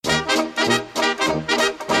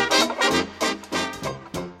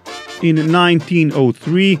In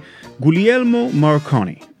 1903, Guglielmo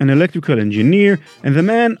Marconi, an electrical engineer and the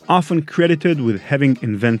man often credited with having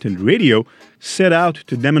invented radio, set out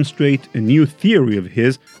to demonstrate a new theory of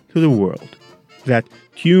his to the world. That,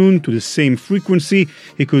 tuned to the same frequency,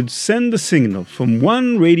 he could send a signal from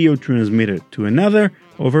one radio transmitter to another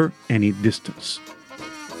over any distance.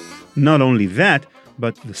 Not only that,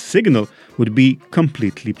 but the signal would be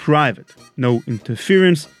completely private, no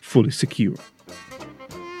interference, fully secure.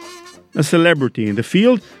 A celebrity in the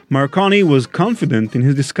field, Marconi was confident in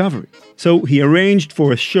his discovery, so he arranged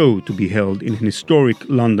for a show to be held in an historic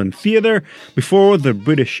London theatre before the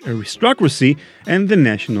British aristocracy and the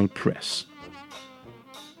national press.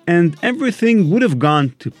 And everything would have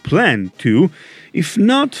gone to plan, too, if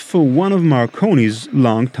not for one of Marconi's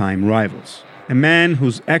longtime rivals, a man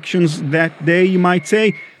whose actions that day, you might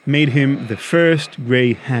say, made him the first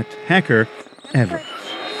grey hat hacker ever.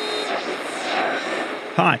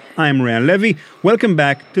 Hi, I'm Ran Levy. Welcome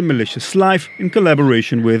back to Malicious Life in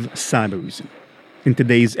collaboration with Cybereason. In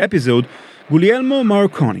today's episode, Guglielmo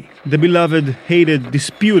Marconi, the beloved, hated,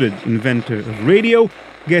 disputed inventor of radio,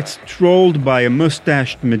 gets trolled by a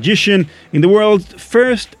mustached magician in the world's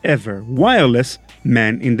first ever wireless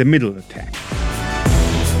man-in-the-middle attack.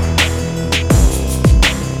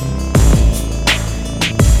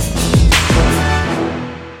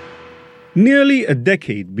 Nearly a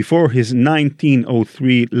decade before his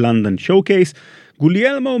 1903 London showcase,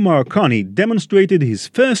 Guglielmo Marconi demonstrated his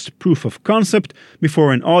first proof of concept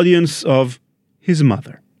before an audience of his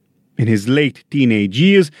mother. In his late teenage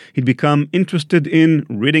years, he'd become interested in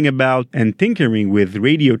reading about and tinkering with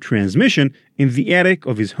radio transmission in the attic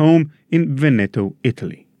of his home in Veneto,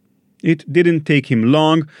 Italy. It didn't take him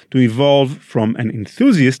long to evolve from an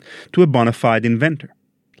enthusiast to a bona fide inventor.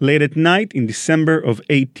 Late at night in December of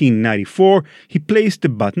 1894, he placed a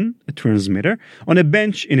button, a transmitter, on a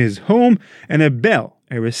bench in his home and a bell,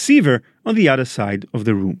 a receiver, on the other side of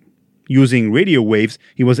the room. Using radio waves,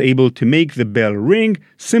 he was able to make the bell ring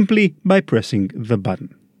simply by pressing the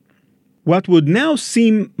button. What would now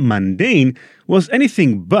seem mundane was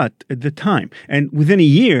anything but at the time, and within a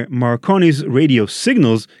year, Marconi's radio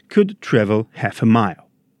signals could travel half a mile.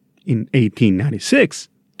 In 1896,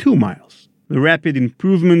 2 miles. The rapid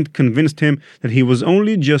improvement convinced him that he was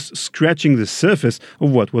only just scratching the surface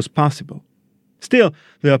of what was possible. Still,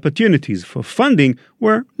 the opportunities for funding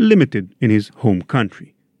were limited in his home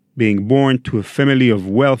country. Being born to a family of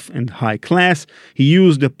wealth and high class, he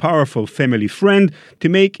used a powerful family friend to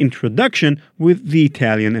make introduction with the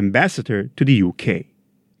Italian ambassador to the UK.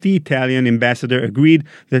 The Italian ambassador agreed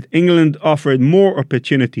that England offered more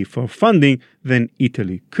opportunity for funding than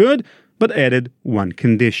Italy could, but added one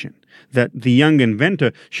condition: that the young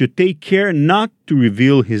inventor should take care not to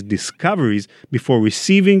reveal his discoveries before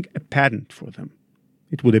receiving a patent for them.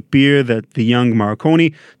 It would appear that the young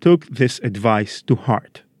Marconi took this advice to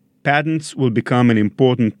heart. Patents will become an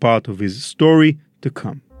important part of his story to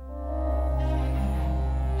come.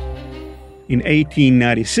 In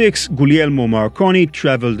 1896, Guglielmo Marconi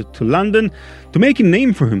traveled to London to make a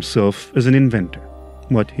name for himself as an inventor.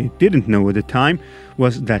 What he didn't know at the time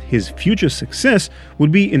was that his future success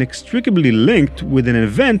would be inextricably linked with an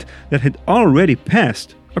event that had already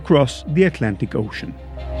passed across the Atlantic Ocean.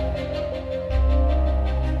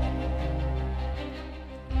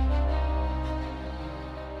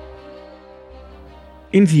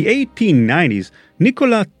 In the 1890s,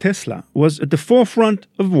 Nikola Tesla was at the forefront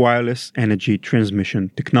of wireless energy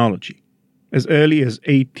transmission technology. As early as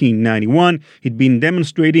 1891, he'd been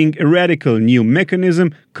demonstrating a radical new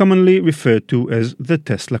mechanism commonly referred to as the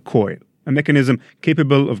Tesla coil, a mechanism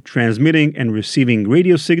capable of transmitting and receiving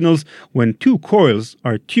radio signals when 2 coils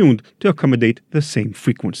are tuned to accommodate the same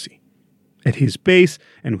frequency. At his pace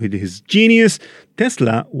and with his genius,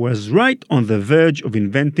 Tesla was right on the verge of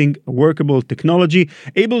inventing a workable technology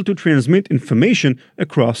able to transmit information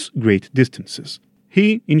across great distances.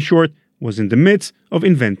 He, in short, was in the midst of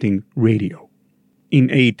inventing radio. In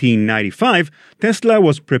 1895, Tesla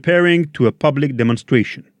was preparing to a public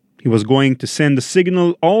demonstration. He was going to send a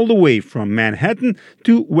signal all the way from Manhattan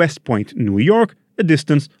to West Point, New York, a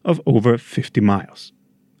distance of over 50 miles.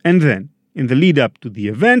 And then, in the lead-up to the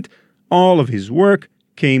event, all of his work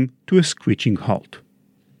came to a screeching halt.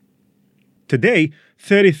 Today,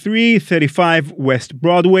 3335 West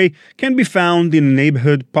Broadway can be found in a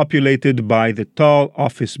neighborhood populated by the tall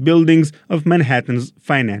office buildings of Manhattan's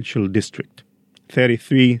financial district.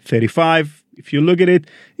 3335, if you look at it,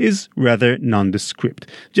 is rather nondescript,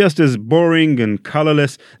 just as boring and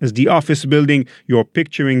colorless as the office building you're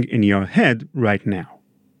picturing in your head right now.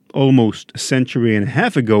 Almost a century and a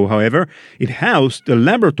half ago, however, it housed a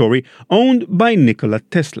laboratory owned by Nikola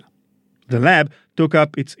Tesla. The lab took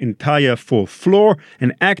up its entire fourth floor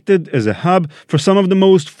and acted as a hub for some of the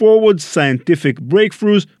most forward scientific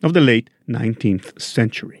breakthroughs of the late 19th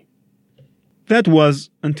century. That was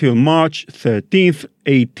until March 13,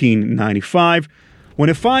 1895, when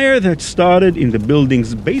a fire that started in the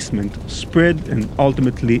building's basement spread and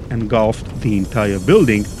ultimately engulfed the entire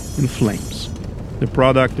building in flames. The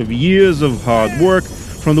product of years of hard work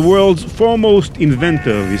from the world's foremost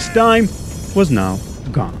inventor of his time was now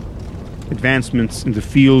gone. Advancements in the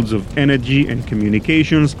fields of energy and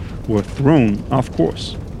communications were thrown off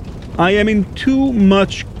course. "I am in too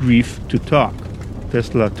much grief to talk,"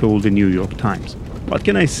 Tesla told the New York Times. "What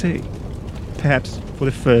can I say?" Perhaps for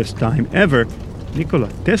the first time ever, Nikola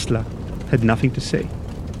Tesla had nothing to say.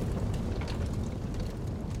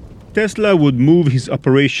 Tesla would move his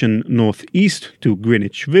operation northeast to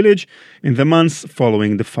Greenwich Village in the months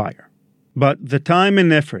following the fire. But the time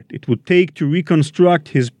and effort it would take to reconstruct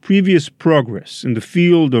his previous progress in the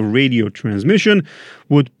field of radio transmission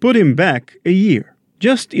would put him back a year,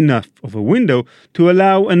 just enough of a window to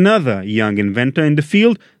allow another young inventor in the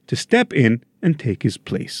field to step in and take his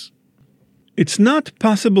place. It's not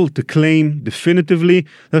possible to claim definitively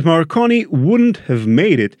that Marconi wouldn't have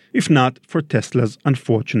made it if not for Tesla's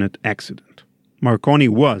unfortunate accident. Marconi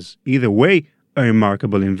was, either way, a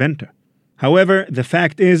remarkable inventor. However, the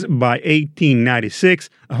fact is, by 1896,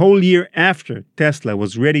 a whole year after Tesla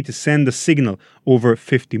was ready to send a signal over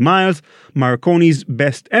 50 miles, Marconi's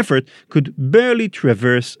best effort could barely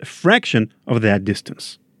traverse a fraction of that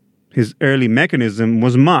distance. His early mechanism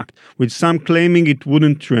was mocked, with some claiming it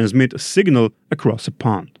wouldn't transmit a signal across a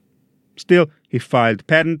pond. Still, he filed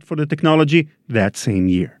patent for the technology that same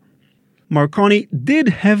year. Marconi did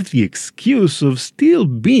have the excuse of still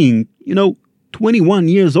being, 21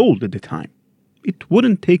 years old at the time. It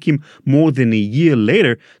wouldn't take him more than a year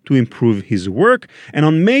later to improve his work, and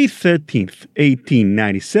on May 13th,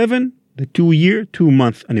 1897, the 2-year,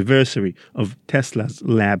 2-month anniversary of Tesla's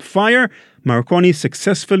lab fire, Marconi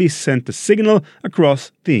successfully sent a signal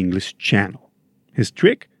across the English Channel. His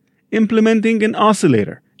trick? Implementing an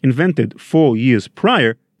oscillator invented 4 years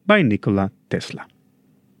prior by Nikola Tesla.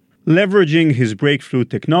 Leveraging his breakthrough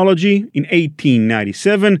technology, in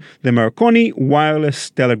 1897, the Marconi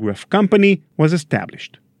Wireless Telegraph Company was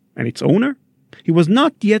established. And its owner? He was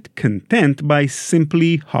not yet content by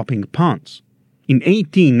simply hopping ponds. In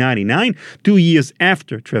 1899, 2 years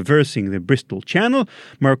after traversing the Bristol Channel,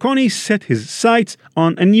 Marconi set his sights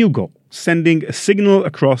on a new goal, sending a signal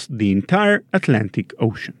across the entire Atlantic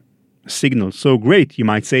Ocean. A signal so great, you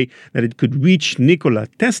might say, that it could reach Nikola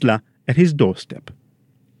Tesla at his doorstep.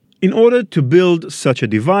 In order to build such a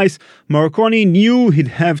device, Marconi knew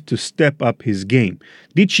he'd have to step up his game,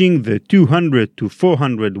 ditching the 200 to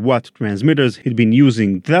 400 watt transmitters he'd been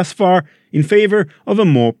using thus far in favor of a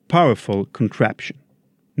more powerful contraption.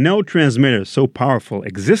 No transmitter so powerful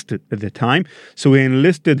existed at the time, so he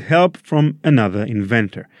enlisted help from another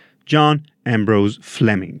inventor, John Ambrose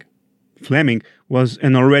Fleming. Fleming was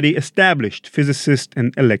an already established physicist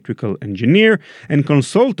and electrical engineer and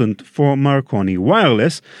consultant for Marconi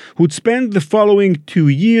Wireless, who'd spent the following 2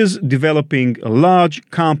 years developing a large,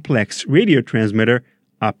 complex radio transmitter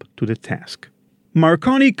up to the task.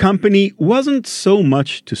 Marconi Company wasn't so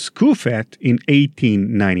much to scoof at in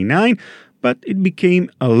 1899, but it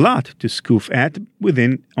became a lot to scoof at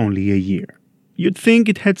within only a year. You'd think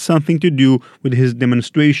it had something to do with his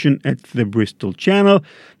demonstration at the Bristol Channel,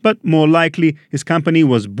 but more likely his company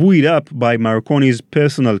was buoyed up by Marconi's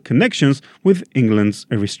personal connections with England's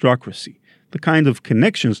aristocracy, the kind of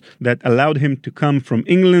connections that allowed him to come from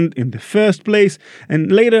England in the first place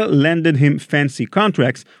and later landed him fancy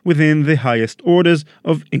contracts within the highest orders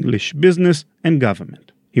of English business and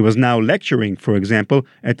government. He was now lecturing, for example,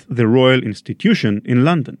 at the Royal Institution in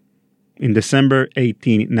London. In December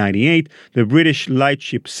 1898, the British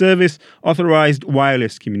Lightship Service authorized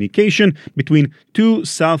wireless communication between 2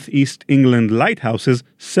 southeast England lighthouses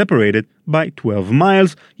separated by 12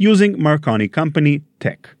 miles using Marconi Company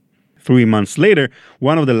tech. 3 months later,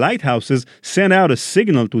 one of the lighthouses sent out a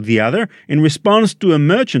signal to the other in response to a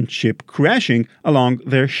merchant ship crashing along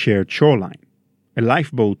their shared shoreline. A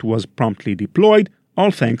lifeboat was promptly deployed,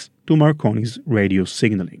 all thanks to Marconi's radio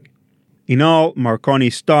signaling. In all,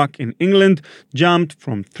 Marconi's stock in England jumped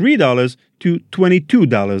from $3 to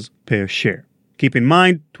 $22 per share. Keep in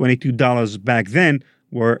mind, $22 back then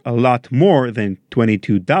were a lot more than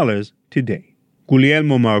 $22 today.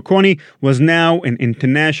 Guglielmo Marconi was now an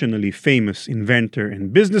internationally famous inventor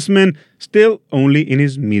and businessman, still only in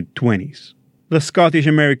his mid-20s. The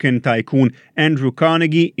Scottish-American tycoon Andrew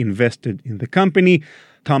Carnegie invested in the company,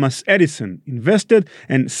 Thomas Edison invested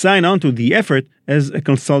and signed on to the effort as a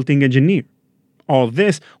consulting engineer. All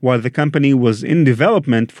this while the company was in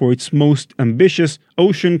development for its most ambitious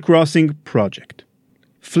ocean-crossing project.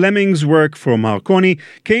 Fleming's work for Marconi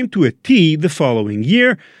came to a T the following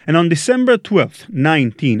year, and on December 12,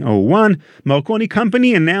 1901, Marconi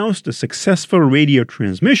Company announced a successful radio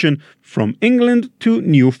transmission from England to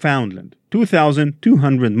Newfoundland,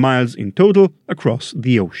 2,200 miles in total across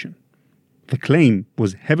the ocean. The claim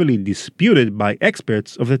was heavily disputed by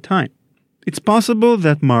experts of the time. It's possible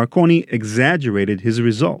that Marconi exaggerated his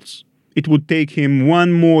results. It would take him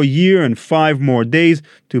 1 more year and 5 more days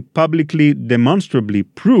to publicly, demonstrably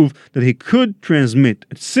prove that he could transmit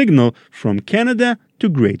a signal from Canada to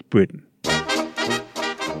Great Britain.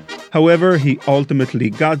 However, he ultimately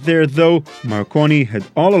got there, though Marconi had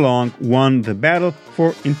all along won the battle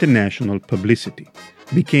for international publicity,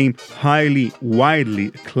 became highly, widely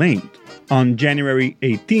acclaimed. On January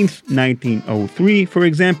 18, 1903, for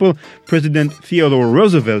example, President Theodore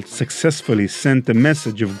Roosevelt successfully sent a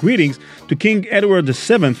message of greetings to King Edward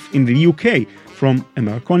VII in the UK from a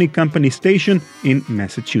Marconi Company station in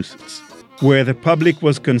Massachusetts. Where the public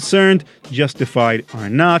was concerned, justified or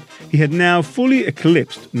not, he had now fully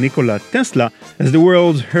eclipsed Nikola Tesla as the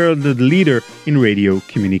world's heralded leader in radio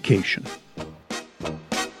communication.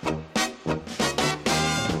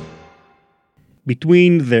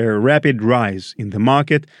 Between their rapid rise in the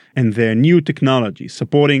market and their new technology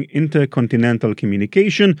supporting intercontinental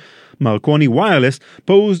communication, Marconi Wireless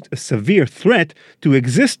posed a severe threat to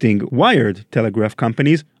existing wired telegraph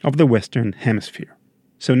companies of the Western Hemisphere.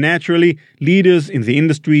 So naturally, leaders in the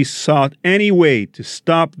industry sought any way to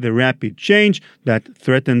stop the rapid change that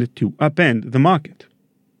threatened to upend the market.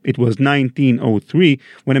 It was 1903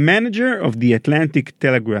 when a manager of the Atlantic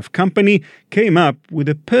Telegraph Company came up with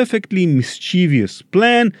a perfectly mischievous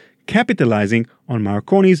plan capitalizing on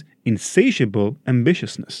Marconi's insatiable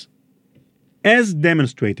ambitiousness. As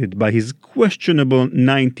demonstrated by his questionable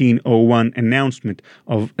 1901 announcement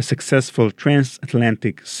of a successful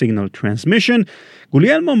transatlantic signal transmission,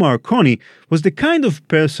 Guglielmo Marconi was the kind of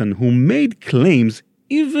person who made claims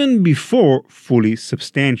even before fully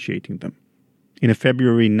substantiating them. In a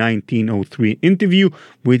February 1903 interview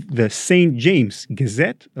with the St. James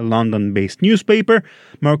Gazette, a London-based newspaper,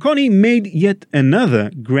 Marconi made yet another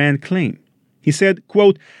grand claim. He said,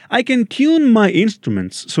 quote, "I can tune my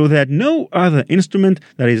instruments so that no other instrument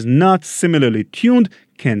that is not similarly tuned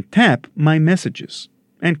can tap my messages."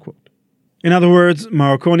 End quote. In other words,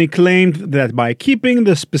 Marconi claimed that by keeping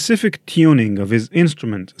the specific tuning of his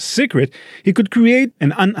instrument secret, he could create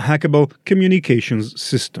an unhackable communications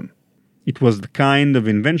system. It was the kind of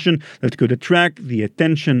invention that could attract the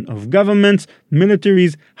attention of governments,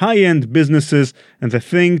 militaries, high-end businesses, and the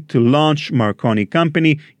thing to launch Marconi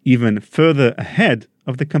Company even further ahead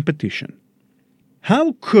of the competition.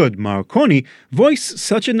 How could Marconi voice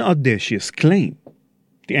such an audacious claim?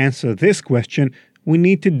 To answer this question, we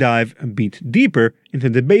need to dive a bit deeper into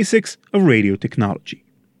the basics of radio technology.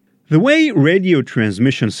 The way radio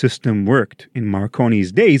transmission system worked in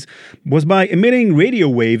Marconi's days was by emitting radio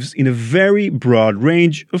waves in a very broad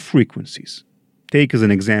range of frequencies. Take as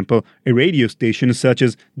an example a radio station such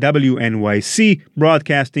as WNYC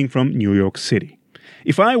broadcasting from New York City.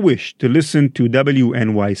 If I wished to listen to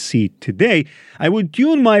WNYC today, I would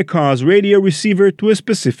tune my car's radio receiver to a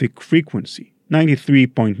specific frequency,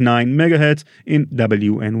 93.9 MHz in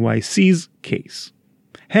WNYC's case.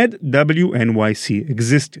 Had WNYC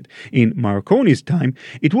existed in Marconi's time,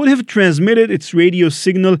 it would have transmitted its radio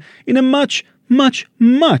signal in a much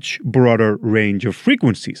broader range of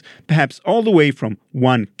frequencies, perhaps all the way from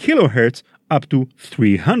 1 kHz up to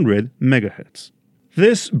 300 MHz.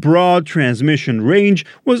 This broad transmission range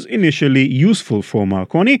was initially useful for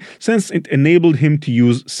Marconi since it enabled him to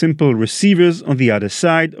use simple receivers on the other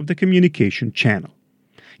side of the communication channel.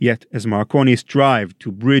 Yet, as Marconi strived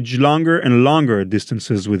to bridge longer and longer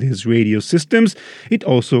distances with his radio systems, it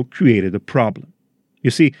also created a problem. You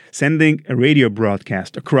see, sending a radio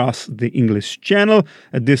broadcast across the English Channel,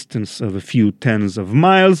 a distance of a few tens of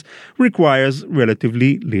miles, requires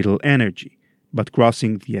relatively little energy. But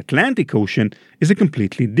crossing the Atlantic Ocean is a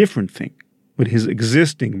completely different thing. With his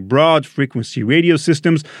existing broad-frequency radio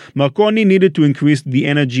systems, Marconi needed to increase the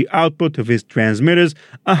energy output of his transmitters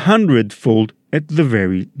 100-fold at the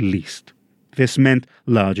very least. This meant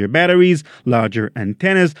larger batteries, larger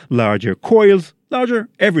antennas, larger coils, larger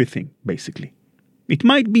everything, basically. It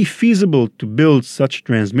might be feasible to build such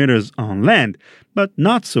transmitters on land, but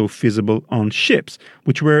not so feasible on ships,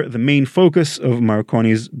 which were the main focus of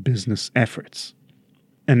Marconi's business efforts.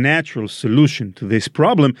 A natural solution to this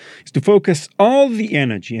problem is to focus all the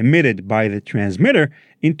energy emitted by the transmitter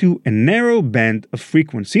into a narrow band of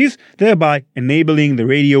frequencies, thereby enabling the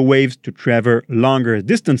radio waves to travel longer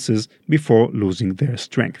distances before losing their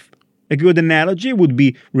strength. A good analogy would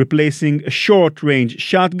be replacing a short-range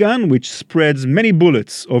shotgun which spreads many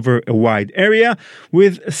bullets over a wide area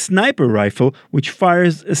with a sniper rifle which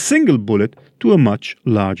fires a single bullet to a much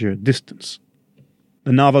larger distance.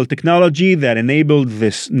 The novel technology that enabled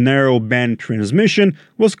this narrow-band transmission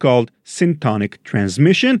was called syntonic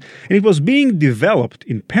transmission, and it was being developed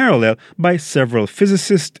in parallel by several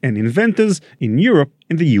physicists and inventors in Europe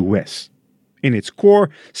and the US. In its core,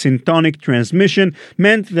 syntonic transmission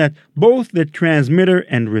meant that both the transmitter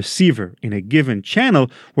and receiver in a given channel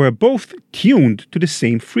were both tuned to the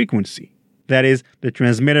same frequency. That is, the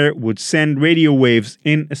transmitter would send radio waves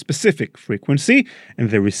in a specific frequency, and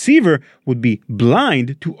the receiver would be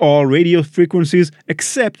blind to all radio frequencies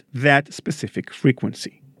except that specific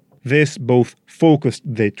frequency. This both focused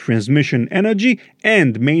the transmission energy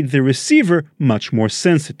and made the receiver much more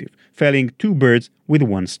sensitive, felling two birds with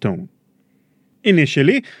one stone.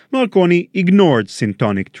 Initially, Marconi ignored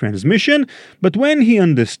syntonic transmission, but when he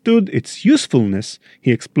understood its usefulness,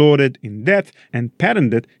 he explored it in depth and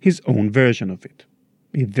patented his own version of it.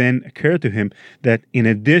 It then occurred to him that in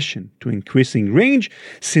addition to increasing range,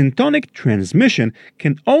 syntonic transmission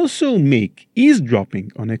can also make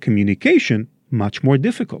eavesdropping on a communication much more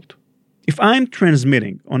difficult. If I'm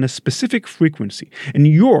transmitting on a specific frequency and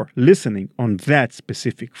you're listening on that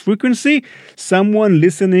specific frequency, someone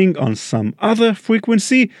listening on some other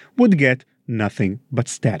frequency would get nothing but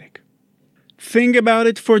static. Think about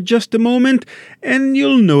it for just a moment and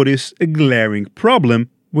you'll notice a glaring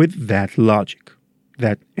problem with that logic.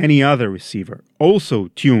 That any other receiver also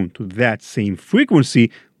tuned to that same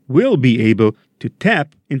frequency will be able to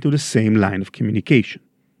tap into the same line of communication.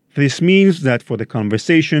 This means that for the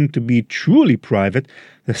conversation to be truly private,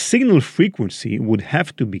 the signal frequency would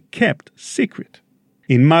have to be kept secret.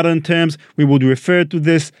 In modern terms, we would refer to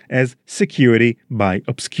this as security by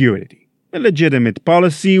obscurity, a legitimate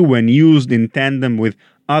policy when used in tandem with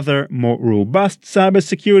other more robust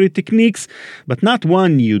cybersecurity techniques, but not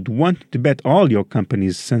one you'd want to bet all your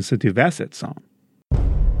company's sensitive assets on.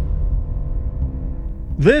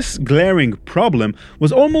 This glaring problem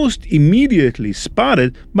was almost immediately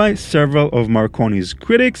spotted by several of Marconi's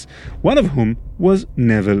critics, one of whom was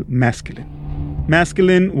Neville Maskelyne.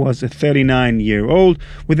 Maskelyne was a 39-year-old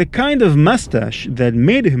with a kind of mustache that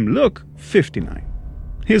made him look 59.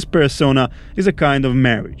 His persona is a kind of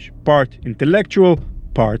marriage, part intellectual,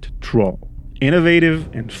 part troll. Innovative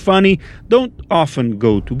and funny don't often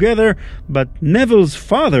go together, but Neville's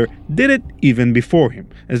father did it even before him,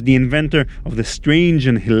 as the inventor of the strange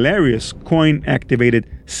and hilarious coin-activated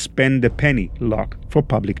spend-a-penny lock for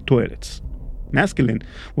public toilets. Maskelyne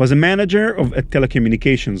was a manager of a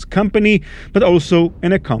telecommunications company, but also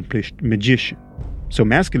an accomplished magician. So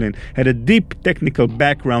Maskelyne had a deep technical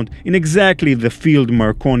background in exactly the field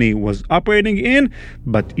Marconi was operating in,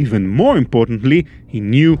 but even more importantly, he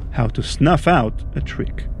knew how to snuff out a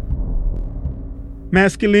trick.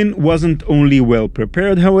 Maskelyne wasn't only well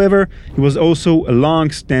prepared, however, he was also a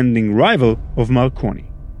long-standing rival of Marconi.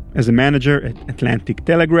 As a manager at Atlantic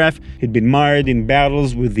Telegraph, he'd been mired in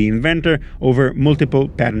battles with the inventor over multiple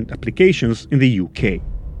patent applications in the UK.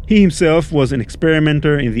 He himself was an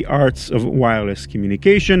experimenter in the arts of wireless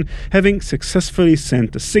communication, having successfully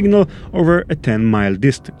sent a signal over a 10-mile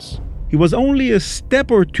distance. He was only a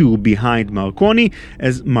step or two behind Marconi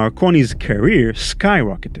as Marconi's career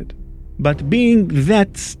skyrocketed. But being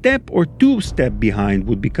that step or two step behind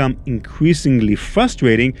would become increasingly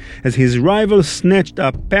frustrating as his rival snatched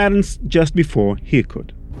up patents just before he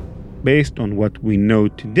could. Based on what we know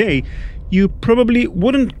today, you probably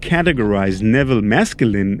wouldn't categorize Neville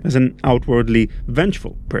Maskelyne as an outwardly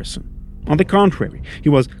vengeful person. On the contrary, he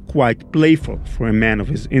was quite playful for a man of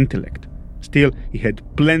his intellect. Still, he had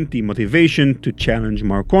plenty motivation to challenge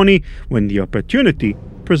Marconi when the opportunity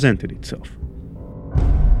presented itself.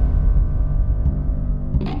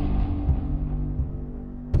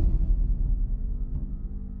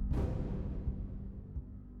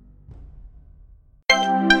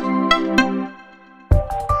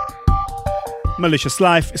 Malicious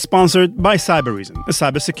Life is sponsored by Cybereason, a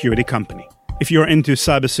cybersecurity company. If you're into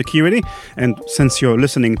cybersecurity, and since you're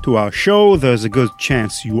listening to our show, there's a good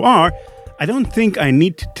chance you are, I don't think I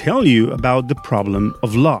need to tell you about the problem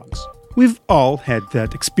of logs. We've all had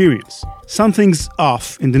that experience. Something's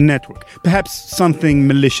off in the network. Perhaps something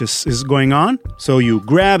malicious is going on, so you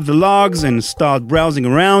grab the logs and start browsing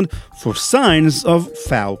around for signs of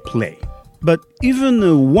foul play. But even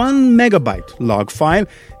a 1 megabyte log file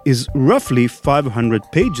is roughly 500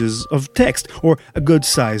 pages of text, or a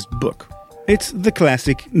good-sized book. It's the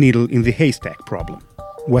classic needle in the haystack problem.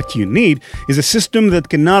 What you need is a system that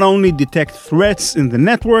can not only detect threats in the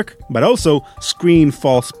network, but also screen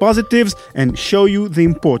false positives and show you the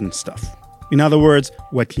important stuff. In other words,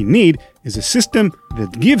 what you need is a system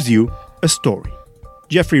that gives you a story.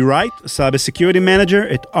 Jeffrey Wright, a cybersecurity manager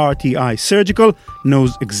at RTI Surgical,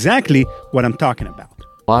 knows exactly what I'm talking about.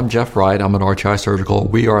 I'm Jeff Wright. I'm at RTI Surgical.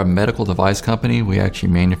 We are a medical device company. We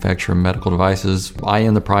actually manufacture medical devices. I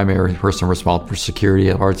am the primary person responsible for security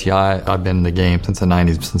at RTI. I've been in the game since the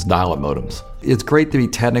 90s, since dial-up modems. It's great to be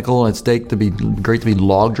technical, and it's great to be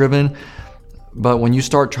log-driven, but when you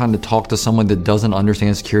start trying to talk to someone that doesn't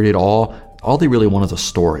understand security at all they really want is a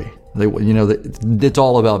story. It's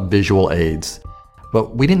all about visual aids.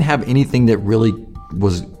 But we didn't have anything that really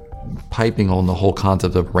was piping on the whole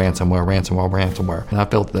concept of ransomware. And I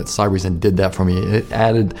felt that Cybereason did that for me. It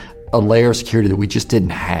added a layer of security that we just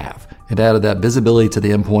didn't have. It added that visibility to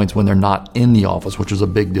the endpoints when they're not in the office, which was a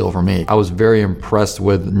big deal for me. I was very impressed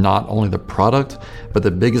with not only the product, but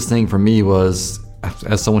the biggest thing for me was,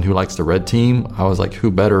 as someone who likes the red team, I was like,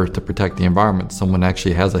 who better to protect the environment? Someone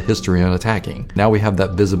actually has a history on attacking. Now we have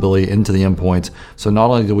that visibility into the endpoints. So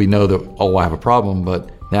not only do we know that, I have a problem,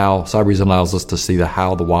 but now Cybereason allows us to see the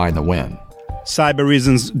how, the why, and the when.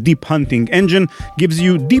 Cybereason's deep hunting engine gives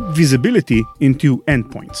you deep visibility into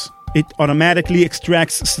endpoints. It automatically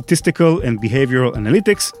extracts statistical and behavioral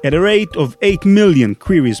analytics at a rate of 8 million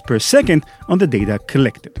queries per second on the data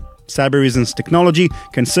collected. Cybereason's technology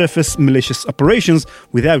can surface malicious operations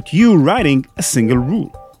without you writing a single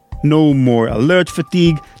rule. No more alert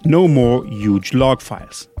fatigue, no more huge log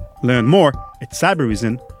files. Learn more at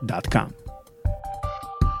cybereason.com.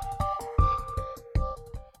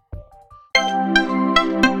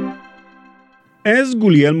 As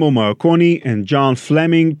Guglielmo Marconi and John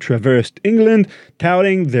Fleming traversed England,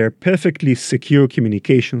 touting their perfectly secure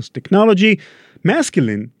communications technology,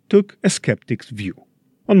 Maskelyne took a skeptic's view.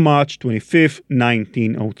 On March 25,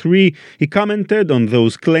 1903, he commented on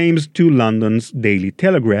those claims to London's Daily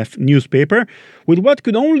Telegraph newspaper with what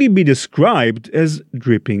could only be described as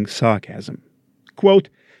dripping sarcasm. Quote,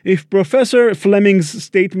 "If Professor Fleming's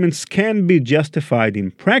statements can be justified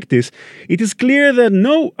in practice, it is clear that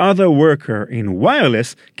no other worker in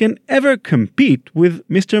wireless can ever compete with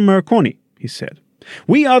Mr. Marconi," he said.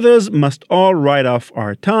 "We others must all write off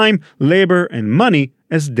our time, labor, and money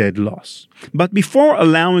as dead loss. But before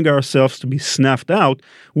allowing ourselves to be snuffed out,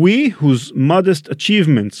 we, whose modest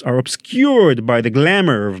achievements are obscured by the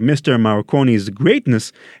glamour of Mr. Marconi's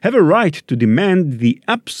greatness, have a right to demand the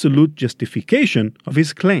absolute justification of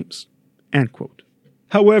his claims." End quote.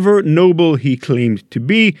 However noble he claimed to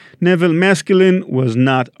be, Neville Maskelyne was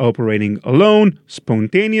not operating alone,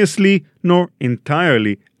 spontaneously, nor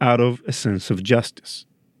entirely out of a sense of justice.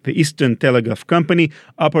 The Eastern Telegraph Company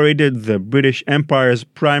operated the British Empire's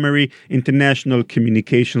primary international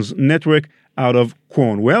communications network out of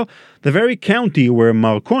Cornwall, the very county where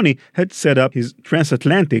Marconi had set up his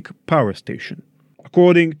transatlantic power station.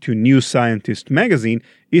 According to New Scientist magazine,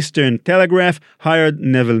 Eastern Telegraph hired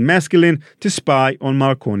Neville Maskelyne to spy on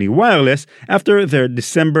Marconi Wireless after their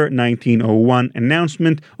December 1901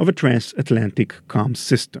 announcement of a transatlantic comms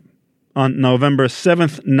system. On November 7,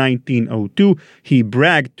 1902, he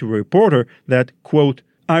bragged to a reporter that, quote,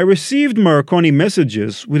 "I received Marconi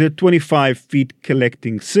messages with a 25-feet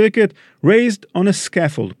collecting circuit raised on a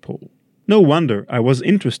scaffold pole. No wonder I was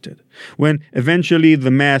interested. When eventually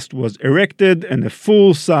the mast was erected and a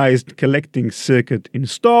full-sized collecting circuit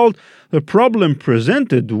installed, the problem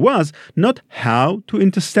presented was not how to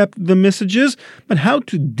intercept the messages, but how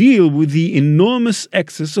to deal with the enormous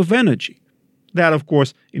excess of energy. That, of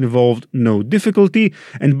course, involved no difficulty,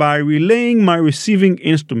 and by relaying my receiving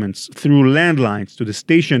instruments through landlines to the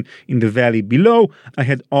station in the valley below, I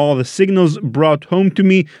had all the signals brought home to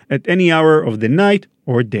me at any hour of the night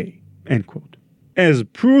or day." End quote. As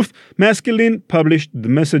proof, Maskelyne published the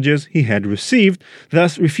messages he had received,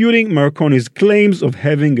 thus refuting Marconi's claims of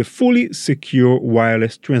having a fully secure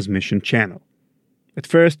wireless transmission channel. At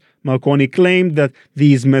first, Marconi claimed that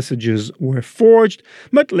these messages were forged,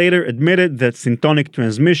 but later admitted that syntonic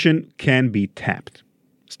transmission can be tapped.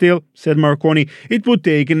 Still, said Marconi, it would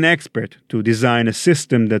take an expert to design a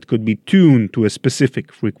system that could be tuned to a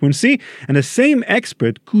specific frequency, and the same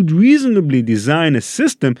expert could reasonably design a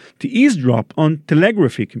system to eavesdrop on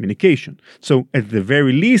telegraphy communication. So, at the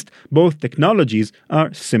very least, both technologies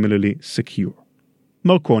are similarly secure.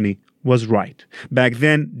 Marconi was right. Back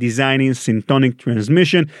then, designing syntonic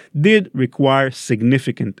transmission did require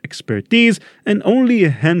significant expertise, and only a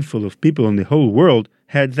handful of people in the whole world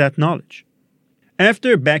had that knowledge.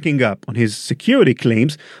 After backing up on his security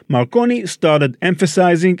claims, Marconi started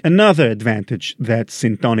emphasizing another advantage that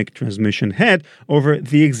syntonic transmission had over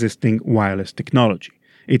the existing wireless technology: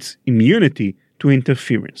 its immunity to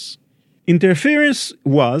interference. Interference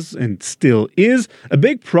was, and still is, a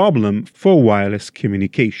big problem for wireless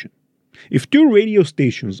communication. If two radio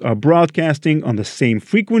stations are broadcasting on the same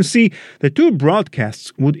frequency, the two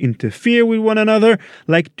broadcasts would interfere with one another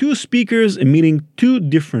like two speakers emitting two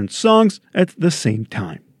different songs at the same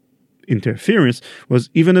time. Interference was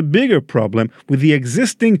even a bigger problem with the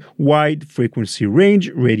existing wide frequency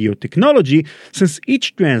range radio technology, since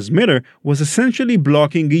each transmitter was essentially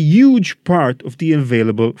blocking a huge part of the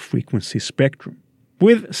available frequency spectrum.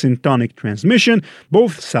 With syntonic transmission,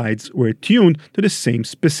 both sides were tuned to the same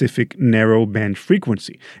specific narrow band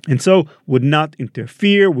frequency, and so would not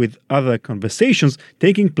interfere with other conversations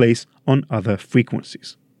taking place on other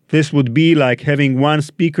frequencies. This would be like having one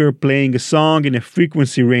speaker playing a song in a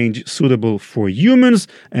frequency range suitable for humans,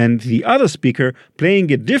 and the other speaker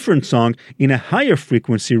playing a different song in a higher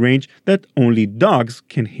frequency range that only dogs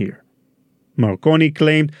can hear. Marconi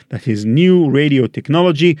claimed that his new radio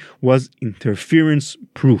technology was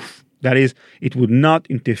interference-proof. That is, it would not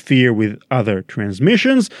interfere with other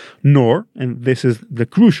transmissions, nor, and this is the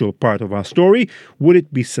crucial part of our story, would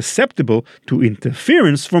it be susceptible to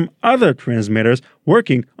interference from other transmitters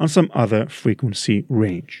working on some other frequency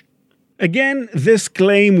range. Again, this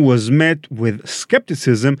claim was met with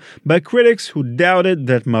skepticism by critics who doubted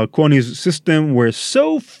that Marconi's system were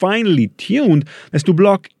so finely tuned as to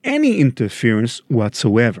block any interference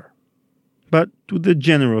whatsoever. But to the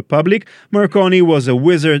general public, Marconi was a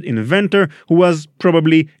wizard inventor who was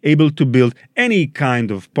probably able to build any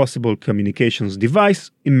kind of possible communications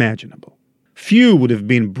device imaginable. Few would have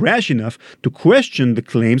been brash enough to question the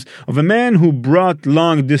claims of a man who brought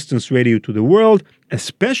long-distance radio to the world,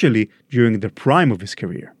 especially during the prime of his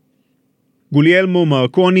career. Guglielmo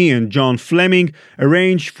Marconi and John Fleming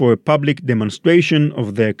arranged for a public demonstration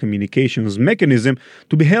of their communications mechanism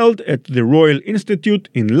to be held at the Royal Institute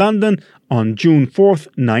in London on June 4,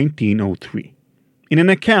 1903. In an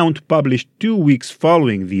account published 2 weeks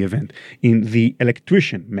following the event in The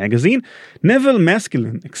Electrician magazine, Neville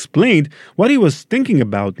Maskelyne explained what he was thinking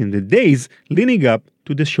about in the days leading up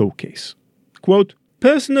to the showcase. Quote,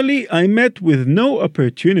 "Personally, I met with no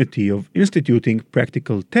opportunity of instituting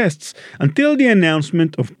practical tests until the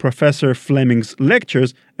announcement of Professor Fleming's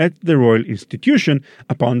lectures at the Royal Institution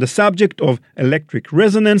upon the subject of electric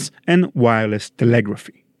resonance and wireless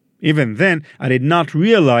telegraphy. Even then, I did not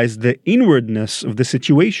realize the inwardness of the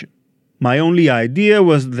situation. My only idea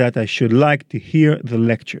was that I should like to hear the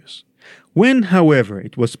lectures. When, however,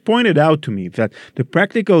 it was pointed out to me that the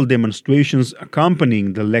practical demonstrations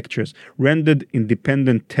accompanying the lectures rendered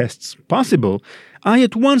independent tests possible, I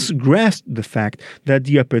at once grasped the fact that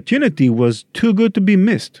the opportunity was too good to be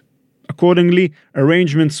missed. Accordingly,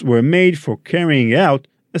 arrangements were made for carrying out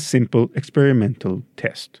a simple experimental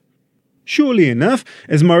test." Surely enough,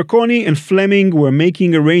 as Marconi and Fleming were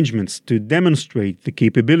making arrangements to demonstrate the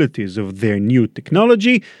capabilities of their new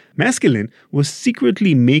technology, Maskelyne was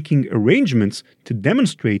secretly making arrangements to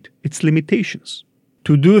demonstrate its limitations.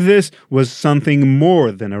 To do this was something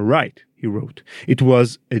more than a right, he wrote. It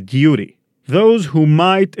was a duty. Those who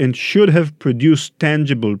might and should have produced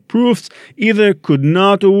tangible proofs either could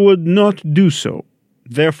not or would not do so.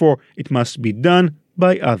 Therefore, it must be done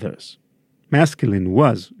by others. Maskelyne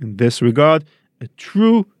was, in this regard, a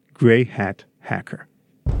true grey hat hacker.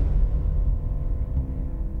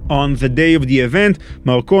 On the day of the event,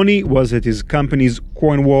 Marconi was at his company's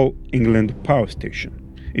Cornwall, England power station.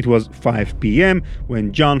 It was 5 p.m.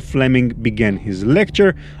 when John Fleming began his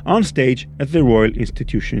lecture on stage at the Royal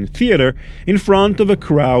Institution Theatre in front of a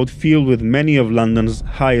crowd filled with many of London's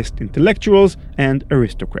highest intellectuals and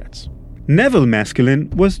aristocrats. Neville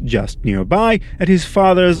Maskelyne was just nearby at his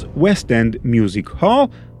father's West End Music Hall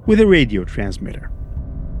with a radio transmitter.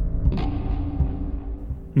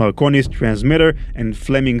 Marconi's transmitter and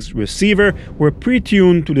Fleming's receiver were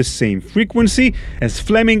pre-tuned to the same frequency as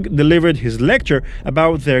Fleming delivered his lecture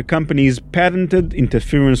about their company's patented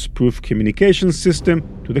interference-proof communication system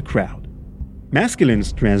to the crowd.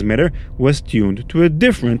 Maskelyne's transmitter was tuned to a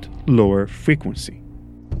different, lower frequency.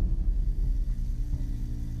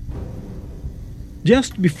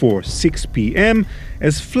 Just before 6 p.m.,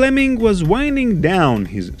 as Fleming was winding down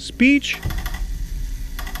his speech,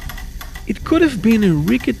 it could have been a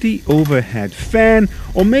rickety overhead fan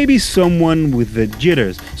or maybe someone with the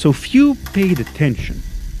jitters, so few paid attention.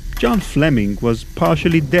 John Fleming was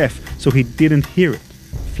partially deaf, so he didn't hear it.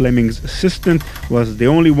 Fleming's assistant was the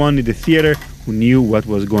only one in the theater who knew what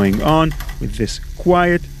was going on with this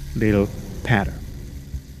quiet little patter.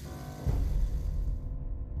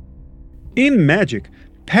 In magic,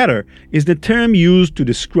 patter is the term used to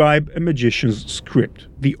describe a magician's script,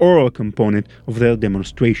 the oral component of their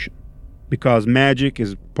demonstration. Because magic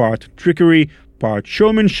is part trickery, part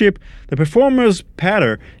showmanship, the performer's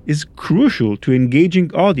patter is crucial to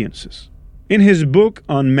engaging audiences. In his book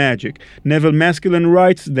on magic, Neville Maskelyne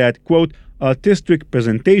writes that, quote, artistic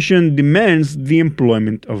presentation demands the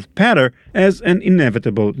employment of patter as an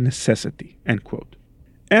inevitable necessity, end quote.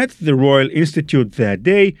 At the Royal Institute that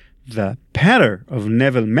day, the patter of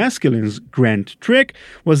Neville Maskelyne's grand trick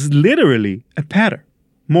was literally a patter,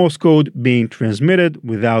 Morse code being transmitted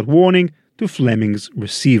without warning to Fleming's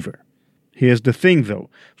receiver. Here's the thing though,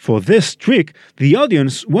 for this trick, the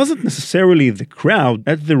audience wasn't necessarily the crowd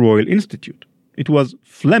at the Royal Institute. It was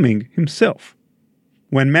Fleming himself.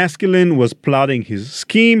 When Maskelyne was plotting his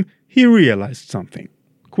scheme, he realized something.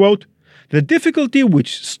 Quote, the difficulty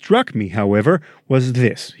which struck me, however, was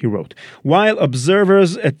this, he wrote. While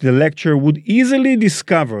observers at the lecture would easily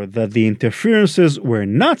discover that the interferences were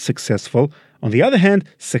not successful, on the other hand,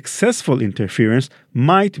 successful interference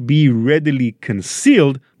might be readily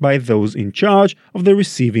concealed by those in charge of the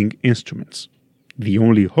receiving instruments. The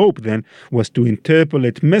only hope, then, was to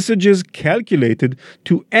interpolate messages calculated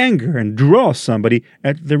to anger and draw somebody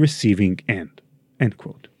at the receiving end. End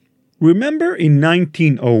quote. Remember in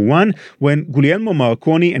 1901 when Guglielmo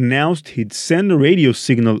Marconi announced he'd send a radio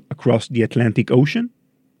signal across the Atlantic Ocean?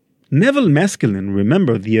 Neville Maskelyne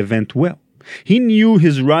remembered the event well. He knew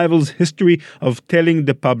his rival's history of telling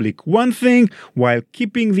the public one thing while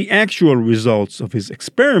keeping the actual results of his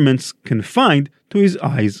experiments confined to his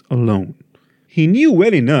eyes alone. He knew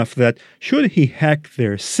well enough that, should he hack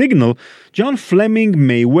their signal, John Fleming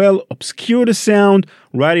may well obscure the sound,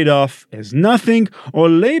 write it off as nothing, or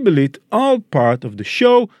label it all part of the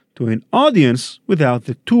show to an audience without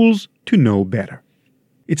the tools to know better.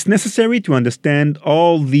 It's necessary to understand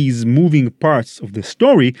all these moving parts of the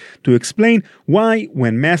story to explain why,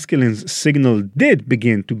 when Maskelyne's signal did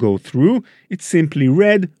begin to go through, it simply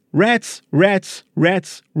read rats, rats,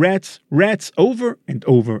 rats, rats, rats over and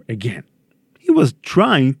over again. He was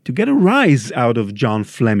trying to get a rise out of John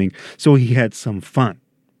Fleming, so he had some fun.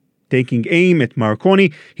 Taking aim at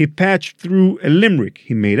Marconi, he patched through a limerick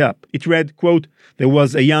he made up. It read, quote, there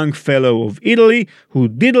was a young fellow of Italy who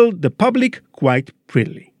diddled the public quite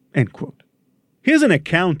prettily, end quote. Here's an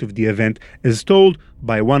account of the event as told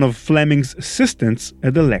by one of Fleming's assistants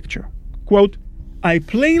at the lecture. Quote, I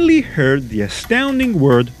plainly heard the astounding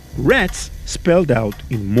word rats spelled out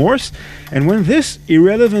in Morse, and when this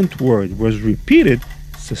irrelevant word was repeated,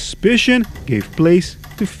 suspicion gave place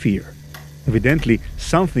to fear. Evidently,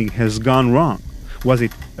 something has gone wrong. Was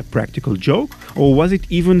it a practical joke, or was it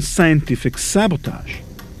even scientific sabotage?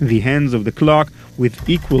 The hands of the clock, with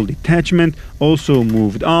equal detachment, also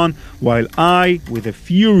moved on, while I, with a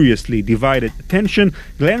furiously divided attention,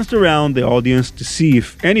 glanced around the audience to see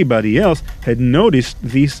if anybody else had noticed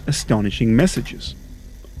these astonishing messages.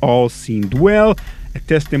 All seemed well, a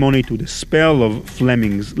testimony to the spell of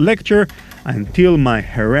Fleming's lecture, until my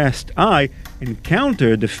harassed eye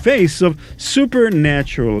encountered the face of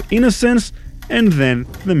supernatural innocence, and then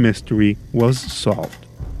the mystery was solved.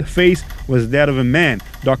 The face was that of a man,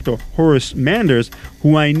 Dr. Horace Manders,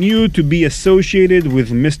 who I knew to be associated with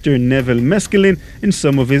Mr. Neville Maskelyne in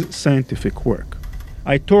some of his scientific work.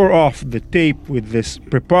 I tore off the tape with this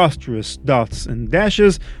preposterous dots and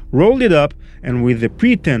dashes, rolled it up, and with the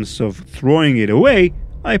pretense of throwing it away,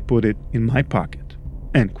 I put it in my pocket.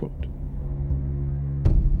 End quote.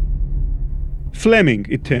 Fleming,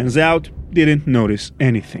 it turns out, didn't notice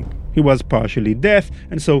anything. He was partially deaf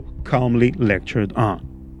and so calmly lectured on.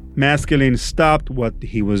 Maskelyne stopped what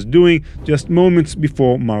he was doing just moments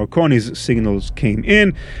before Marconi's signals came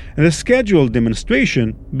in, and the scheduled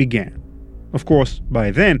demonstration began. Of course, by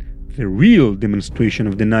then, the real demonstration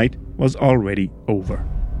of the night was already over.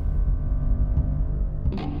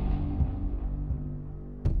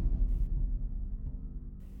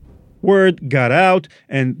 Word got out,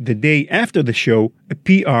 and the day after the show, a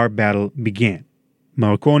PR battle began.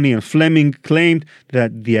 Marconi and Fleming claimed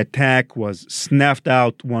that the attack was snuffed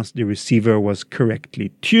out once the receiver was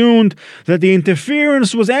correctly tuned, that the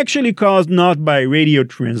interference was actually caused not by radio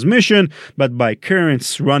transmission, but by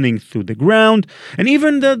currents running through the ground, and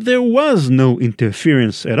even that there was no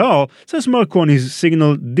interference at all, since Marconi's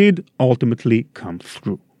signal did ultimately come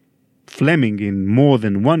through. Fleming, in more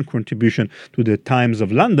than one contribution to the Times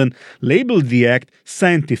of London, labeled the act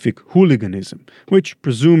scientific hooliganism, which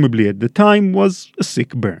presumably at the time was a sick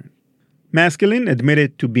burn. Maskelyne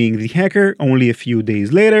admitted to being the hacker only a few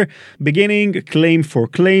days later, beginning a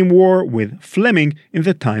claim-for-claim war with Fleming in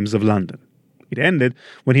the Times of London. It ended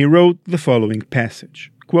when he wrote the following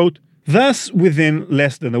passage, quote, "Thus, within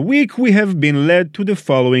less than a week, we have been led to the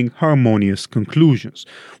following harmonious conclusions.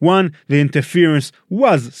 1. The interference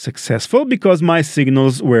was successful because my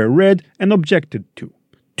signals were read and objected to.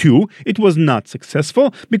 2. It was not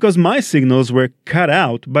successful because my signals were cut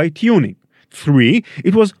out by tuning. 3.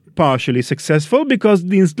 It was partially successful because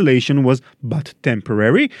the installation was but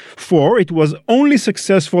temporary. 4. It was only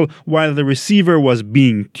successful while the receiver was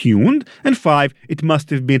being tuned. And 5. It must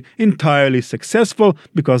have been entirely successful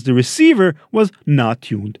because the receiver was not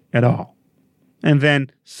tuned at all." And then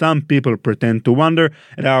some people pretend to wonder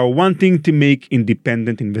at our wanting to make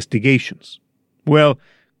independent investigations. Well,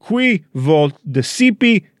 qui volt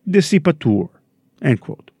decipi, decipatur, end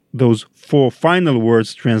quote. Those 4 final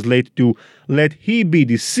words translate to, "Let he be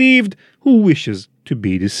deceived who wishes to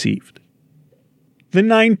be deceived." The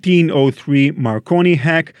 1903 Marconi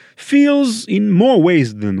hack feels, in more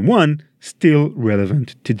ways than one, still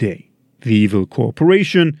relevant today. The evil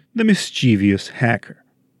corporation, the mischievous hacker.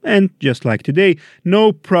 And just like today,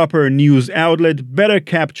 no proper news outlet better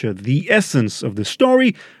capture the essence of the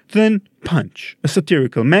story than Punch, a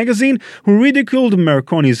satirical magazine who ridiculed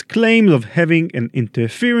Marconi's claims of having an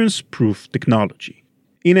interference-proof technology.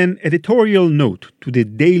 In an editorial note to the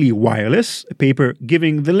Daily Wireless, a paper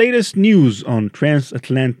giving the latest news on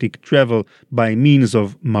transatlantic travel by means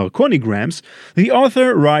of Marconigrams, the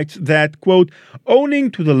author writes that, quote,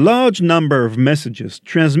 "Owing to the large number of messages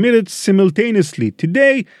transmitted simultaneously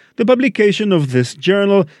today, the publication of this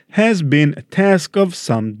journal has been a task of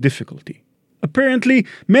some difficulty. Apparently,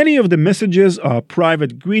 many of the messages are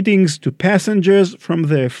private greetings to passengers from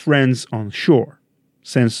their friends on shore.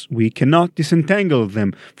 Since we cannot disentangle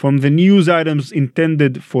them from the news items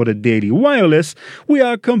intended for the Daily Wireless, we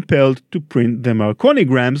are compelled to print the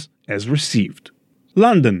Marconigrams as received."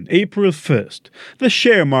 London, April 1st. The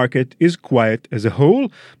share market is quiet as a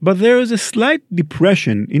whole, but there is a slight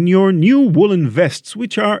depression in your new woolen vests,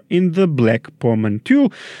 which are in the black portmanteau,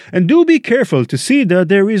 and do be careful to see that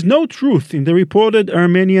there is no truth in the reported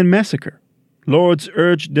Armenian massacre. Lords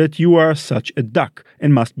urge that you are such a duck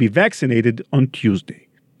and must be vaccinated on Tuesday.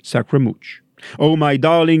 Sacramouche. Oh, my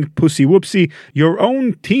darling Pussy Whoopsie, your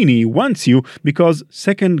own teeny wants you because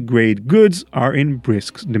second-grade goods are in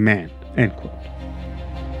brisk demand. End quote.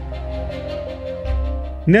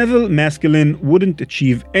 Neville Maskelyne wouldn't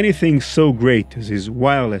achieve anything so great as his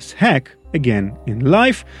wireless hack again in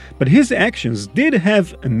life, but his actions did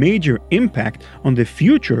have a major impact on the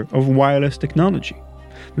future of wireless technology.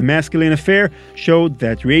 The Maskelyne affair showed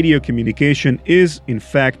that radio communication is, in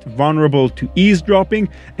fact, vulnerable to eavesdropping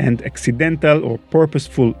and accidental or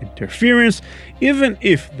purposeful interference, even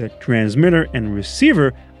if the transmitter and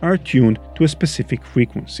receiver are tuned to a specific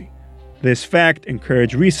frequency. This fact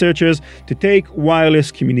encouraged researchers to take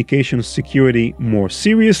wireless communication security more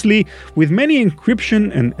seriously, with many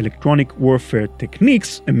encryption and electronic warfare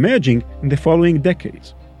techniques emerging in the following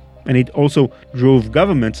decades. And it also drove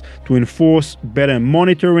governments to enforce better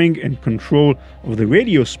monitoring and control of the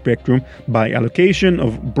radio spectrum by allocation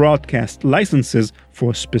of broadcast licenses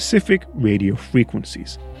for specific radio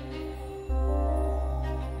frequencies.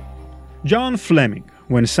 John Fleming,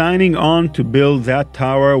 when signing on to build that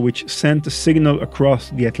tower which sent a signal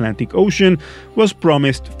across the Atlantic Ocean, was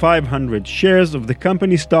promised 500 shares of the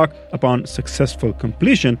company stock upon successful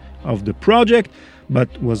completion of the project,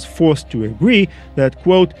 but was forced to agree that,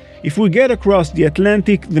 quote, "If we get across the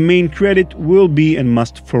Atlantic, the main credit will be and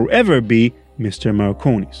must forever be Mr.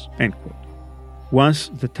 Marconi's," end quote. Once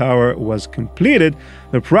the tower was completed,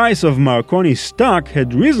 the price of Marconi's stock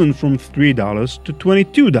had risen from $3 to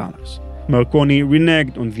 $22. Marconi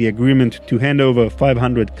reneged on the agreement to hand over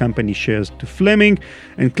 500 company shares to Fleming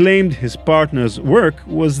and claimed his partner's work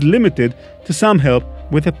was limited to some help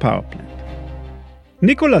with a power plant.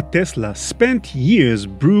 Nikola Tesla spent years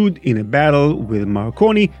brewed in a battle with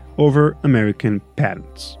Marconi over American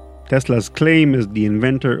patents. Tesla's claim as the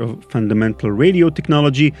inventor of fundamental radio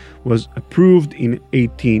technology was approved in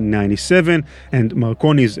 1897, and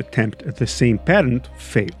Marconi's attempt at the same patent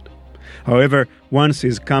failed. However, once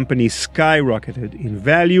his company skyrocketed in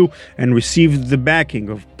value and received the backing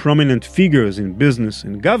of prominent figures in business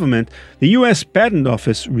and government, the U.S. Patent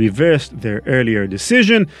Office reversed their earlier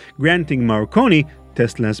decision, granting Marconi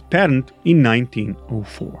Tesla's patent in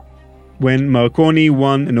 1904. When Marconi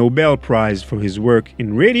won a Nobel Prize for his work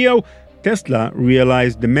in radio, Tesla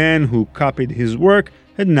realized the man who copied his work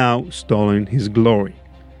had now stolen his glory.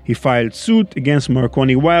 He filed suit against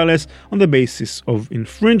Marconi Wireless on the basis of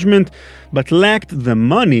infringement, but lacked the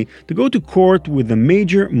money to go to court with a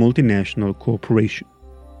major multinational corporation.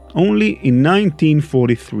 Only in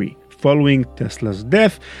 1943, following Tesla's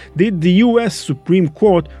death, did the US Supreme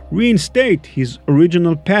Court reinstate his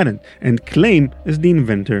original patent and claim as the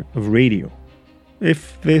inventor of radio.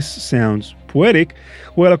 If this sounds poetic,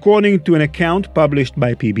 well, according to an account published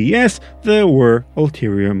by PBS, there were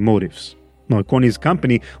ulterior motives. Marconi's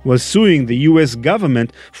company was suing the US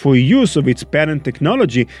government for use of its patent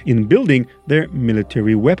technology in building their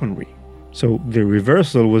military weaponry. So the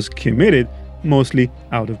reversal was committed mostly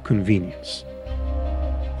out of convenience.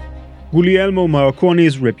 Guglielmo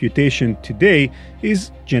Marconi's reputation today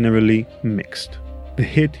is generally mixed. The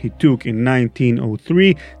hit he took in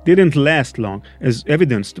 1903 didn't last long, as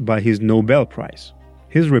evidenced by his Nobel Prize.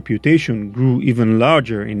 His reputation grew even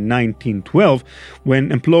larger in 1912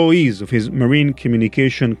 when employees of his marine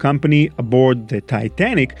communication company aboard the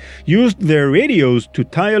Titanic used their radios to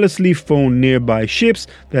tirelessly phone nearby ships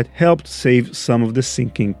that helped save some of the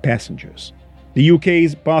sinking passengers. The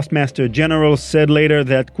UK's Postmaster General said later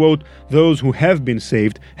that, quote, "Those who have been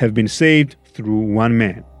saved through one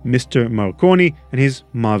man, Mr. Marconi, and his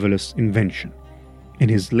marvelous invention." In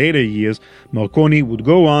his later years, Marconi would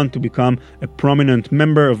go on to become a prominent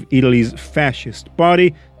member of Italy's fascist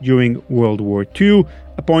party during World War II,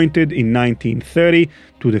 appointed in 1930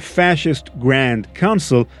 to the fascist Grand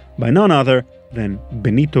Council by none other than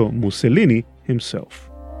Benito Mussolini himself.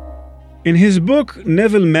 In his book,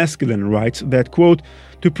 Neville Maskelyne writes that, quote,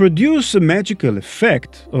 "To produce a magical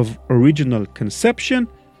effect of original conception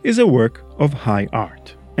is a work of high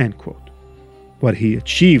art," end quote. What he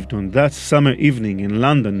achieved on that summer evening in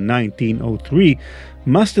London 1903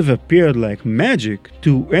 must have appeared like magic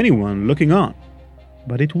to anyone looking on.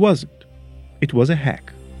 But it wasn't. It was a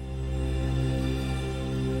hack.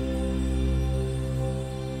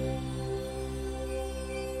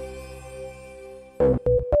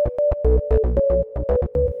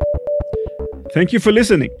 Thank you for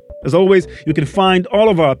listening. As always, you can find all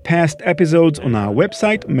of our past episodes on our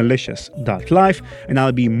website, malicious.life, and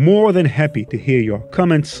I'll be more than happy to hear your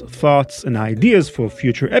comments, thoughts, and ideas for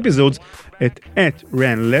future episodes at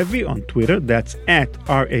 @RanLevy on Twitter, that's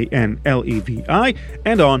 @RANLEVI,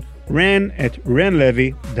 and on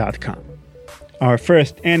ran@ranlevy.com. Our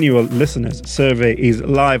first annual listeners survey is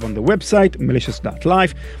live on the website,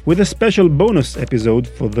 malicious.life, with a special bonus episode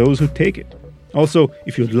for those who take it. Also,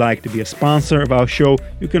 if you'd like to be a sponsor of our show,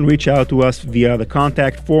 you can reach out to us via the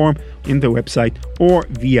contact form in the website or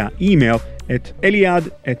via email at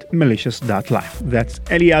eliad@malicious.life. That's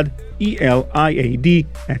Eliad, ELIAD,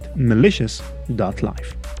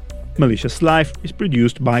 @malicious.life. Malicious Life is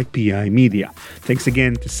produced by PI Media. Thanks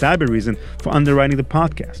again to Cybereason for underwriting the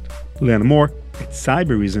podcast. Learn more at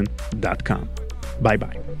cybereason.com.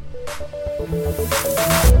 Bye-bye.